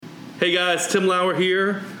Hey guys, Tim Lauer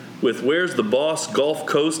here with Where's the Boss Gulf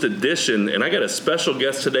Coast Edition, and I got a special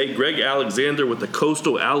guest today, Greg Alexander with the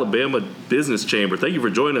Coastal Alabama Business Chamber. Thank you for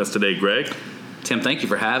joining us today, Greg. Tim, thank you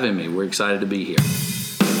for having me. We're excited to be here.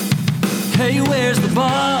 Hey, where's the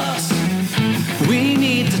boss? We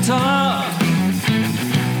need to talk.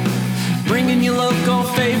 Bringing you local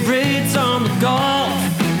favorites on the golf.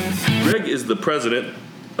 Greg is the president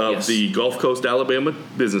of the Gulf Coast Alabama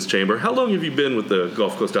Business Chamber. How long have you been with the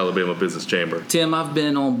Gulf Coast Alabama Business Chamber? Tim, I've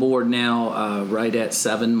been on board now right at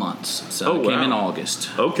 7 months. So I came in August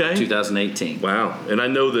 2018. Wow. And I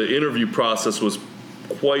know the interview process was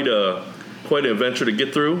quite an adventure to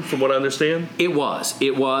get through, from what I understand. It was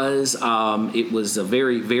a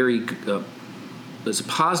very, very it was a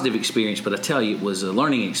positive experience, but I tell you, it was a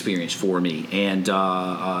learning experience for me. And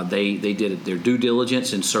they did their due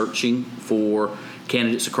diligence in searching for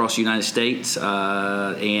candidates across the United States,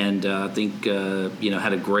 and I think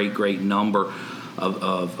had a great number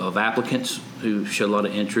of applicants who showed a lot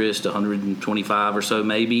of interest, 125 or so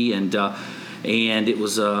maybe, and it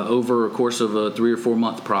was over a course of a 3 or 4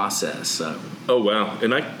 month process. So. Oh wow!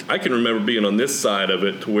 And I can remember being on this side of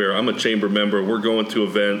it, to where I'm a chamber member. We're going to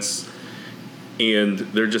events, and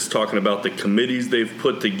they're just talking about the committees they've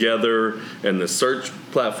put together and the search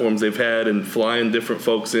platforms they've had, and flying different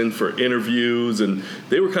folks in for interviews. And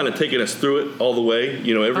they were kind of taking us through it all the way.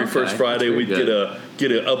 Every first Friday we'd get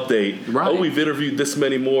an update. Right. Oh, we've interviewed this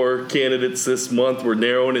many more candidates this month. We're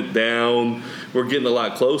narrowing it down. We're getting a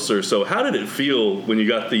lot closer. So how did it feel when you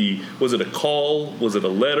got was it a call? Was it a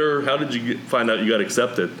letter? How did you find out you got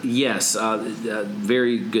accepted? Yes,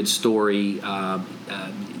 very good story.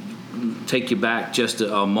 Take you back just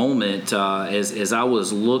a moment as I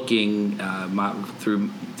was looking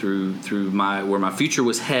through where my future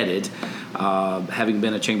was headed, having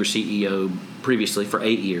been a chamber CEO previously for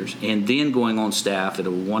 8 years, and then going on staff at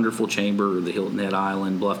a wonderful chamber, the Hilton Head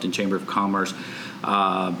Island Bluffton Chamber of Commerce.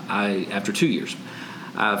 After 2 years,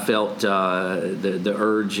 I felt the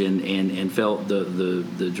urge and felt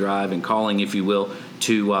the drive and calling, if you will,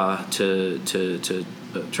 to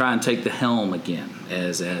try and take the helm again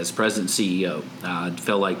as president and CEO. I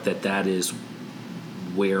felt like that is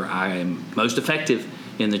where I am most effective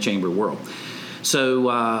in the chamber world. So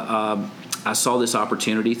I saw this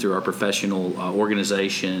opportunity through our professional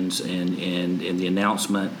organizations and the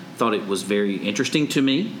announcement. Thought it was very interesting to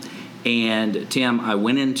me. And Tim, I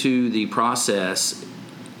went into the process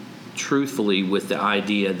truthfully with the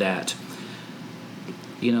idea that,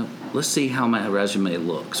 let's see how my resume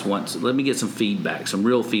looks. Let me get some feedback, some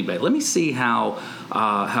real feedback. Let me see how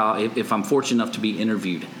if I'm fortunate enough to be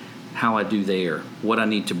interviewed, how I do there, what I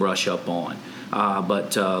need to brush up on.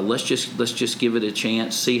 But let's just give it a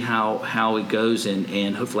chance, see how it goes,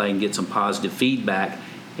 and hopefully I can get some positive feedback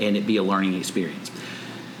and it be a learning experience.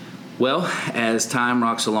 Well, as time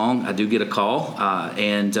rocks along, I do get a call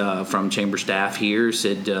and from chamber staff here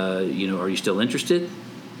said, are you still interested?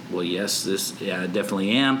 Well, yes, I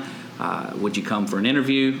definitely am. Would you come for an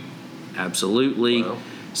interview? Absolutely. Wow.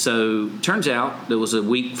 So turns out there was a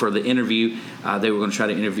week for the interview. They were going to try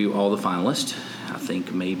to interview all the finalists. I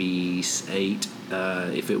think maybe 8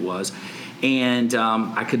 if it was. And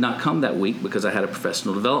I could not come that week because I had a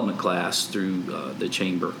professional development class through the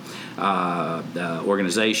chamber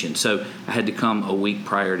organization. So I had to come a week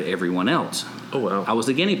prior to everyone else. Oh, wow. I was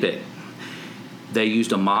the guinea pig. They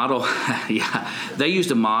used a model. They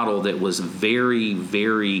used a model that was very,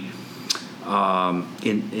 very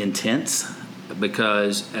intense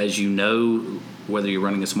because, as you know, whether you're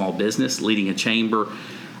running a small business, leading a chamber,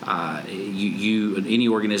 any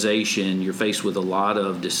organization, you're faced with a lot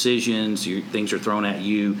of decisions. Things are thrown at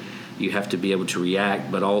you. You have to be able to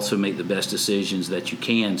react, but also make the best decisions that you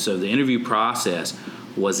can. So the interview process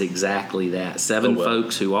was exactly that. 7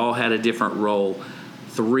 folks who all had a different role,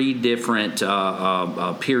 3 different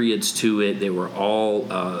periods to it. They were all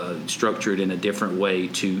structured in a different way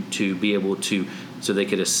to be able to, so they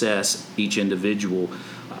could assess each individual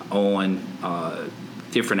on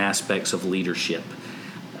different aspects of leadership.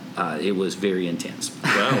 It was very intense.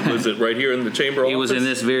 Wow. Was it right here in the chamber office? It was in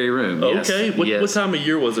this very room, yes. Okay. What time of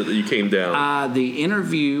year was it that you came down? The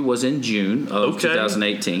interview was in June of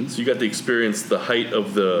 2018. So you got to experience the height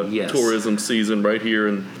of the tourism season right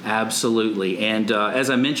here. Absolutely. And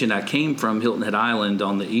as I mentioned, I came from Hilton Head Island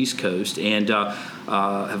on the East Coast and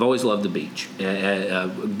have always loved the beach.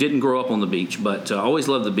 Didn't grow up on the beach, but always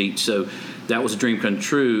loved the beach. So that was a dream come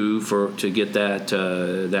true to get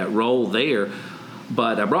that role there.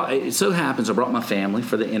 But it so happens I brought my family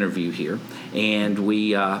for the interview here, and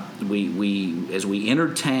we as we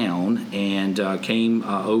entered town and came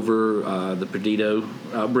over the Perdido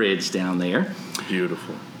Bridge down there.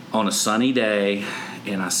 Beautiful. on a sunny day,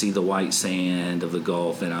 and I see the white sand of the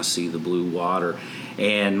Gulf, and I see the blue water,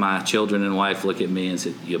 and my children and wife look at me and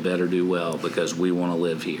said, "You better do well because we want to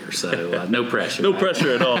live here." So no pressure. No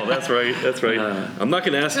pressure at all. That's right. That's right. I'm not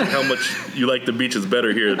going to ask you how much you like the beaches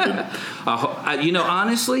better here than.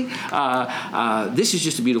 Honestly, this is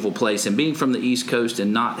just a beautiful place. And being from the East Coast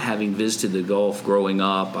and not having visited the Gulf growing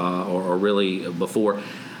up or really before,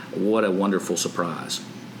 what a wonderful surprise.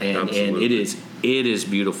 And it is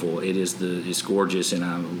beautiful. It's gorgeous,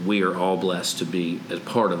 and we are all blessed to be a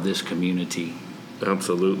part of this community.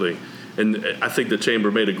 Absolutely. And I think the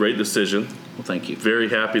Chamber made a great decision. Well, thank you. Very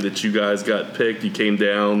happy that you guys got picked. You came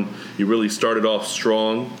down. You really started off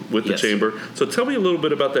strong with the Chamber. So tell me a little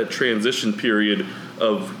bit about that transition period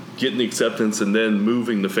of getting the acceptance and then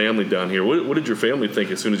moving the family down here. What did your family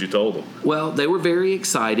think as soon as you told them? Well, they were very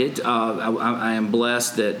excited. I am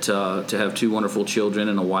blessed that to have two wonderful children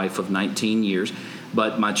and a wife of 19 years.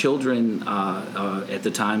 But my children at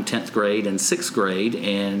the time, 10th grade and 6th grade,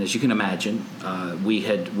 and as you can imagine, we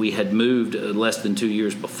had moved less than 2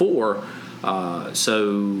 years before,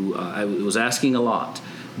 so I was asking a lot.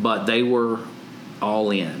 But they were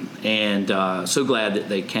all in, and so glad that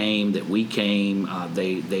they came, that we came.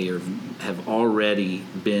 They have already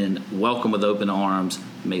been welcomed with open arms,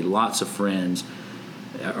 made lots of friends,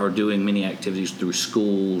 are doing many activities through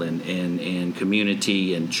school and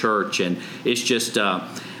community and church, and it's just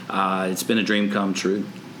it's been a dream come true.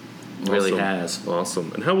 It really has.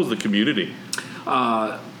 Awesome. And how was the community?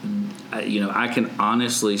 I can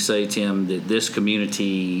honestly say, Tim, that this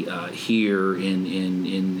community here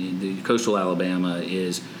in the coastal Alabama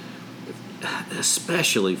is,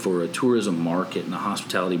 especially for a tourism market and a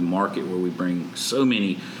hospitality market where we bring so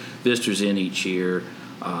many visitors in each year,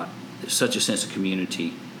 such a sense of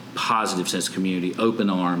community, positive sense of community, open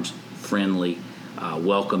arms, friendly,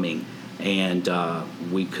 welcoming, and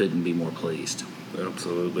we couldn't be more pleased.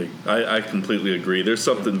 Absolutely. I completely agree. There's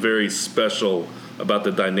something very special about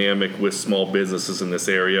the dynamic with small businesses in this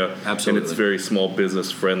area. Absolutely. And it's very small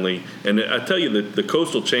business friendly. And I tell you that the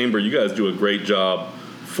Coastal Chamber, you guys do a great job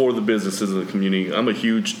for the businesses in the community. I'm a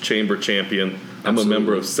huge chamber champion. I'm a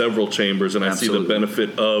member of several chambers, and I see the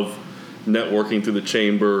benefit of networking through the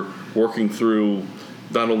chamber, working through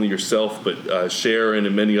not only yourself but Sharon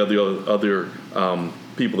and many other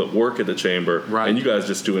people that work at the chamber. Right. And you guys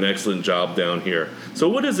just do an excellent job down here. So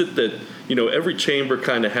what is it that, every chamber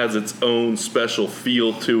kind of has its own special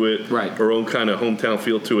feel to it, right, or own kind of hometown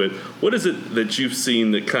feel to it. What is it that you've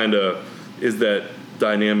seen that kind of is that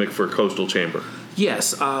dynamic for Coastal Chamber?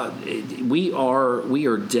 Yes, we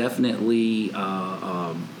are definitely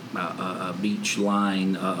a beach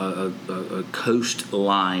line, a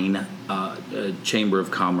coastline chamber of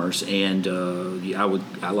commerce, and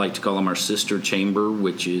I like to call them our sister chamber,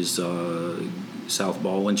 which is South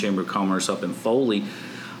Baldwin Chamber of Commerce up in Foley.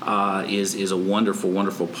 Is a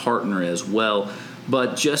wonderful partner as well.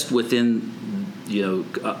 But just within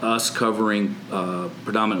us covering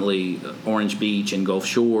predominantly Orange Beach and Gulf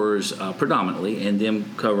Shores predominantly, and them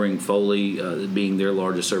covering Foley being their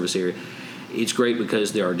largest service area, it's great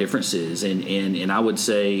because there are differences, and I would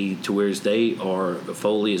say to where they are,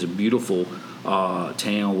 Foley is a beautiful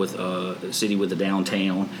town with a city with a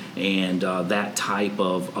downtown, and that type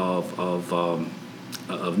of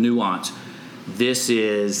nuance. This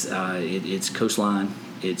is it's coastline.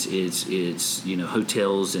 It's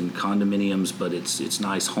hotels and condominiums, but it's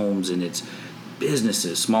nice homes, and it's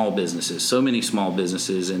businesses, small businesses, so many small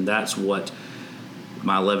businesses, and that's what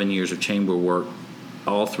my 11 years of chamber work,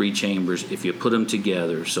 all three chambers, if you put them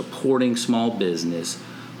together, supporting small business,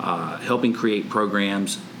 helping create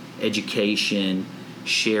programs, education,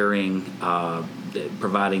 sharing,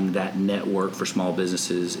 providing that network for small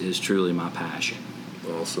businesses is truly my passion.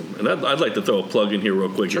 Awesome. And I'd like to throw a plug in here real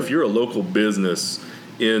quick. Sure. If you're a local business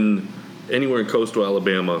anywhere in coastal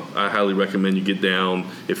Alabama, I highly recommend you get down,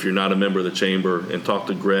 if you're not a member of the chamber, and talk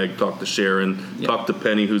to Greg, talk to Sharon, talk to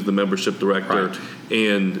Penny, who's the membership director,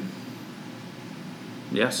 and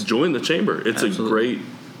join the chamber. It's a great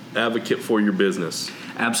advocate for your business.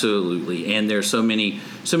 Absolutely, and there's so many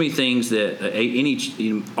things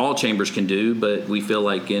that all chambers can do, but we feel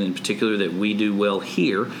like in particular that we do well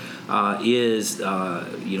here.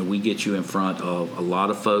 We get you in front of a lot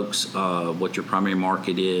of folks, what your primary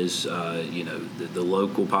market is, the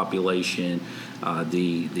local population,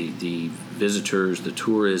 the visitors, the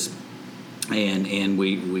tourists, and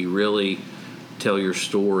we really tell your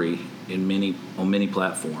story on many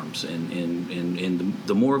platforms, and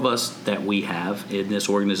the more of us that we have in this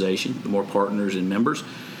organization, the more partners and members,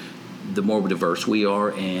 the more diverse we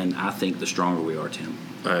are, and I think the stronger we are, Tim.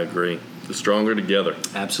 I agree. The stronger together.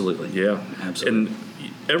 Absolutely. Yeah. Absolutely. And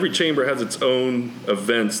every chamber has its own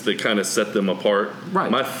events that kind of set them apart. Right.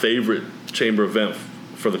 My favorite chamber event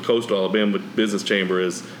for the Coastal Alabama Business Chamber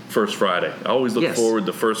is First Friday. I always look forward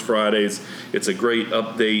to First Fridays. It's a great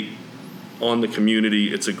update on the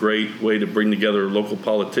community. It's a great way to bring together local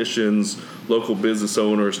politicians, local business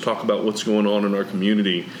owners, talk about what's going on in our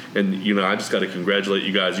community. And, I just got to congratulate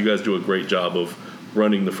you guys. You guys do a great job of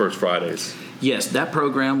running the First Fridays. Yes, that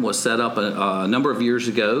program was set up a number of years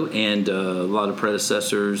ago, and a lot of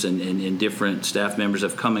predecessors and different staff members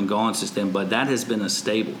have come and gone since then, but that has been a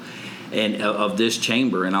staple of this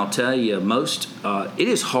chamber. And I'll tell you, it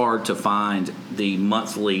is hard to find the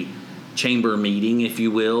monthly chamber meeting, if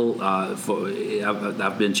you will.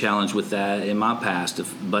 I've been challenged with that in my past,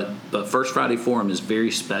 but First Friday Forum is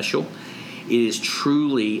very special. It is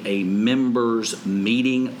truly a members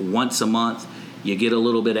meeting once a month. You get a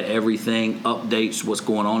little bit of everything, updates, what's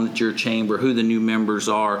going on at your chamber, who the new members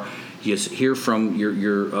are. You hear from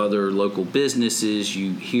your other local businesses.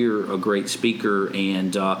 You hear a great speaker,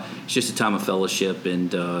 and it's just a time of fellowship,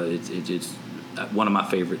 and it's one of my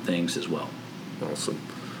favorite things as well. Awesome.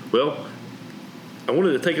 Well, I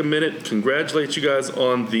wanted to take a minute, congratulate you guys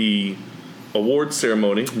on the award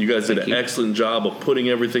ceremony. You guys did an excellent job of putting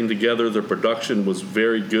everything together. The production was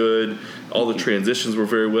very good. All the transitions were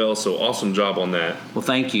very well. So awesome job on that. Well,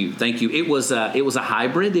 thank you. It was a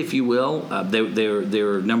hybrid, if you will. There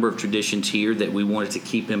are a number of traditions here that we wanted to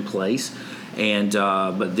keep in place, and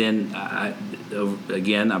but then I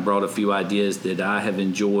brought a few ideas that I have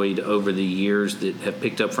enjoyed over the years that have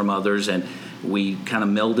picked up from others, and we kind of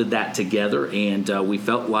melded that together, and we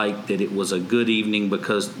felt like that it was a good evening,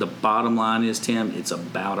 because the bottom line is, Tim, it's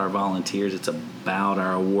about our volunteers, it's about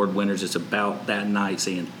our award winners, it's about that night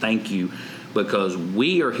saying thank you, because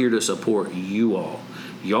we are here to support you all.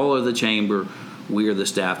 Y'all are the chamber. We are the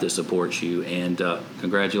staff that supports you, and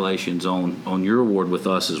congratulations on your award with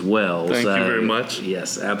us as well. Thank you very much.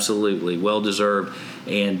 Yes, absolutely. Well deserved,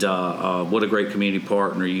 and what a great community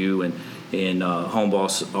partner you and Home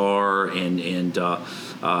Boss are, and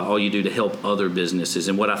all you do to help other businesses.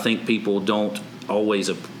 And what I think people don't always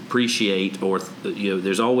appreciate, or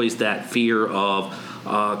there's always that fear of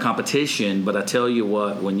competition. But I tell you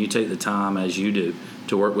what, when you take the time, as you do,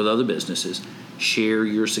 to work with other businesses, share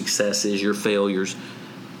your successes, your failures.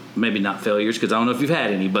 Maybe not failures, because I don't know if you've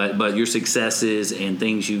had any, but your successes and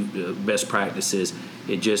things best practices,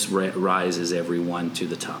 it just rises everyone to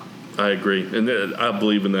the top. I agree, and I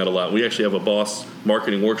believe in that a lot. We actually have a Boss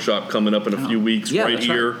Marketing Workshop coming up in a few weeks, here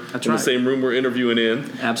in the same room we're interviewing in.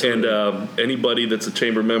 Absolutely. And anybody that's a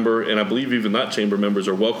chamber member, and I believe even not chamber members,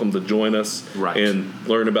 are welcome to join us and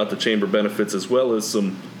learn about the chamber benefits, as well as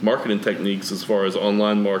some marketing techniques as far as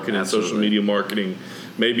online marketing, social media marketing.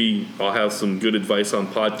 Maybe I'll have some good advice on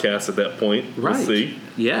podcasts at that point. Right. We'll see.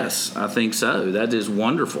 Yes, I think so. That is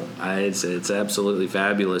wonderful. It's absolutely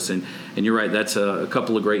fabulous. And you're right, that's a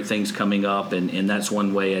couple of great things coming up. And that's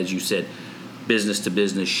one way, as you said,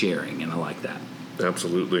 business-to-business sharing. And I like that.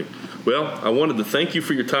 Absolutely. Well, I wanted to thank you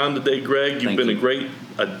for your time today, Greg. You've been a great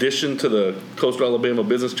addition to the Coastal Alabama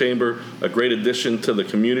Business Chamber, a great addition to the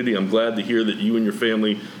community. I'm glad to hear that you and your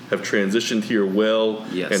family have transitioned here well.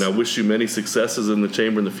 Yes. And I wish you many successes in the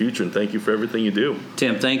chamber in the future, and thank you for everything you do.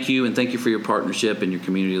 Tim, thank you, and thank you for your partnership and your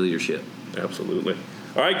community leadership. Absolutely.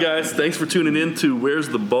 All right, guys, thanks for tuning in to Where's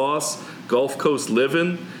the Boss? Gulf Coast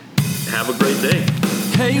Living. Have a great day.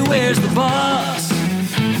 Hey, where's the boss?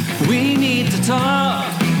 We need to talk.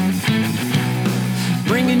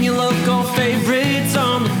 Bringing you local favorites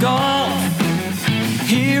on the Gulf.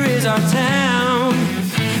 Here is our town.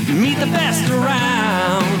 Meet the best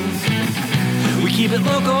around. We keep it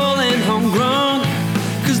local and homegrown,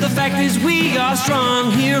 'cause the fact is we are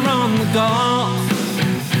strong here on the Gulf.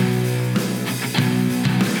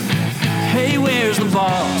 Hey, where's the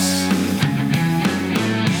boss?